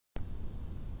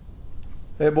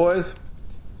Hey boys,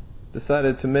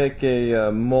 decided to make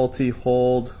a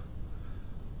multi-holed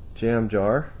jam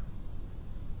jar,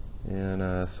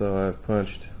 and so I've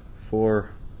punched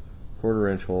 4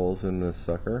 1/4-inch holes in this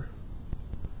sucker,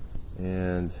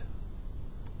 and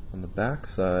on the back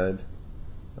side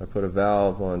I put a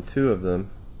valve on 2 of them.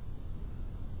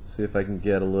 See if I can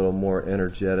get a little more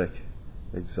energetic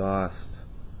exhaust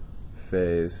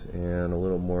phase and a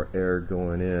little more air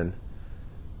going in.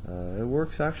 It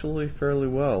works actually fairly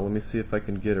well. Let me see if I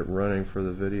can get it running for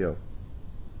the video.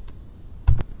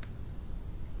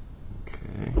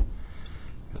 Okay,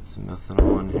 got some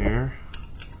methanol in here.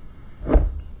 Here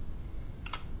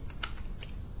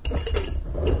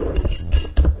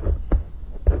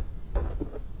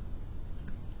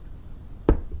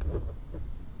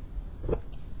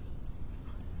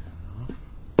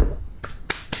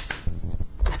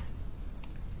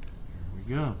we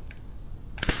go.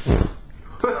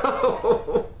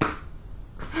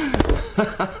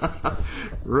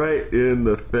 Right in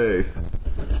the face.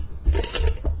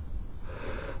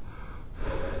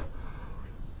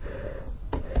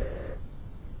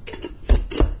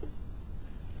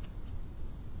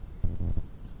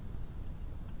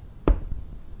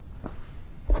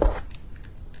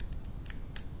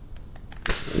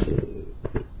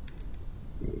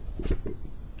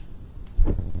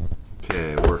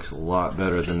 Okay, it works a lot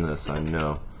better than this, I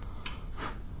know.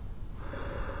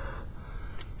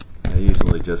 I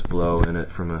usually just blow in it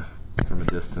from a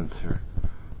distance here,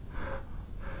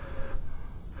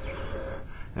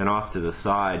 and off to the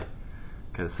side,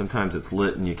 because sometimes it's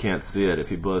lit and you can't see it.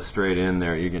 If you blow straight in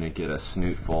there, you're going to get a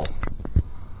snootful.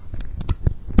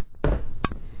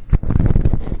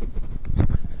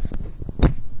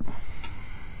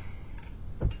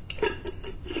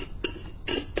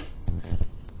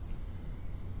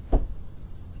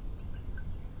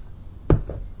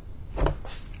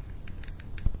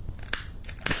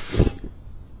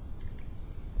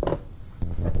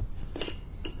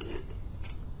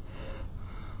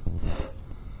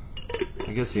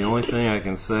 I guess the only thing I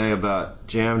can say about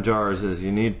jam jars is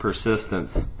you need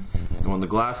persistence. And when the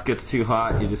glass gets too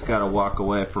hot, you just gotta walk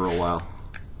away for a while.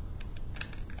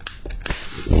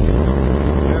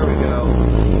 There we go.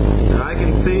 And I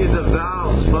can see the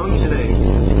valves functioning.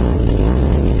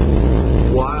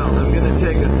 Wild. I'm gonna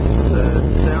take a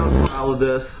sound file of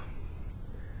this.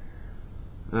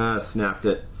 Snapped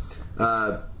it.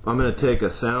 I'm gonna take a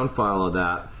sound file of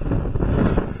that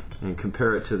and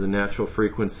compare it to the natural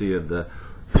frequency of the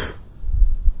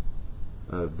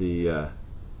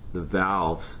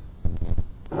valves,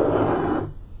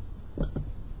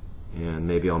 and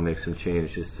maybe I'll make some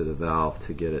changes to the valve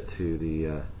to get it to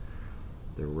the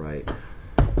right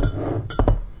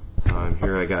time.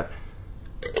 Here I got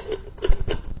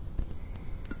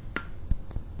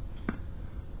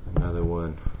another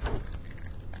one.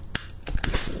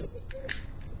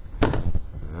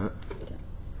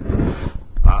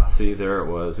 See, there it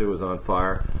was. It was on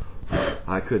fire.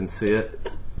 I couldn't see it.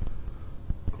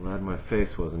 Glad my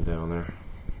face wasn't down there.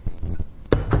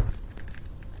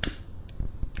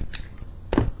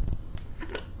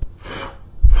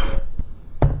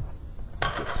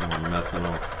 Get some more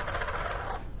methanol.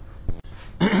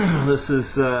 This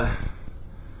is the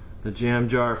jam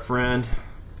jar friend.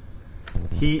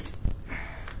 Heat,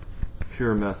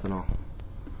 pure methanol,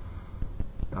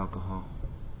 alcohol.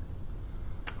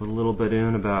 Put a little bit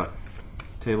in, about a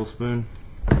tablespoon.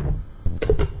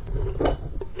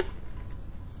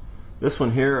 This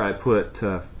one here I put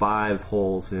 5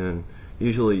 holes in.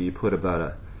 Usually you put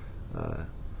about a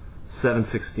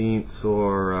 7/16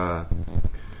 or a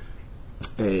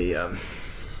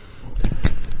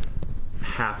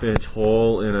 1/2-inch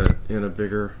hole in a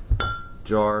bigger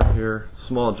jar here.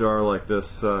 Small jar like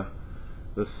this.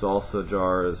 This salsa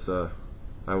jar is.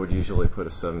 I would usually put a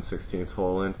 7/16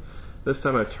 hole in. This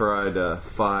time I tried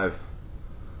 5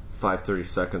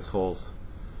 5/32 holes,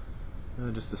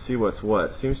 just to see what's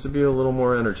what. Seems to be a little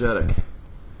more energetic.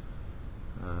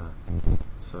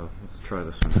 So let's try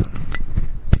this one.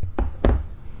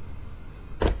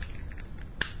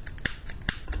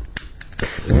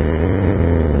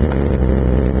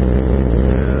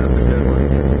 Yeah, that's a good one.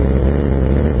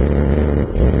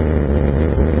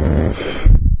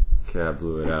 Okay, I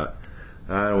blew it out.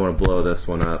 I don't want to blow this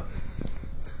one up.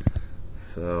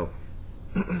 So,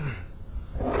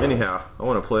 anyhow, I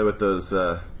want to play with those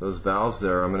valves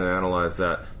there. I'm going to analyze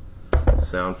that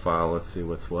sound file. Let's see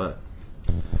what's what.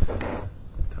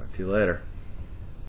 Talk to you later.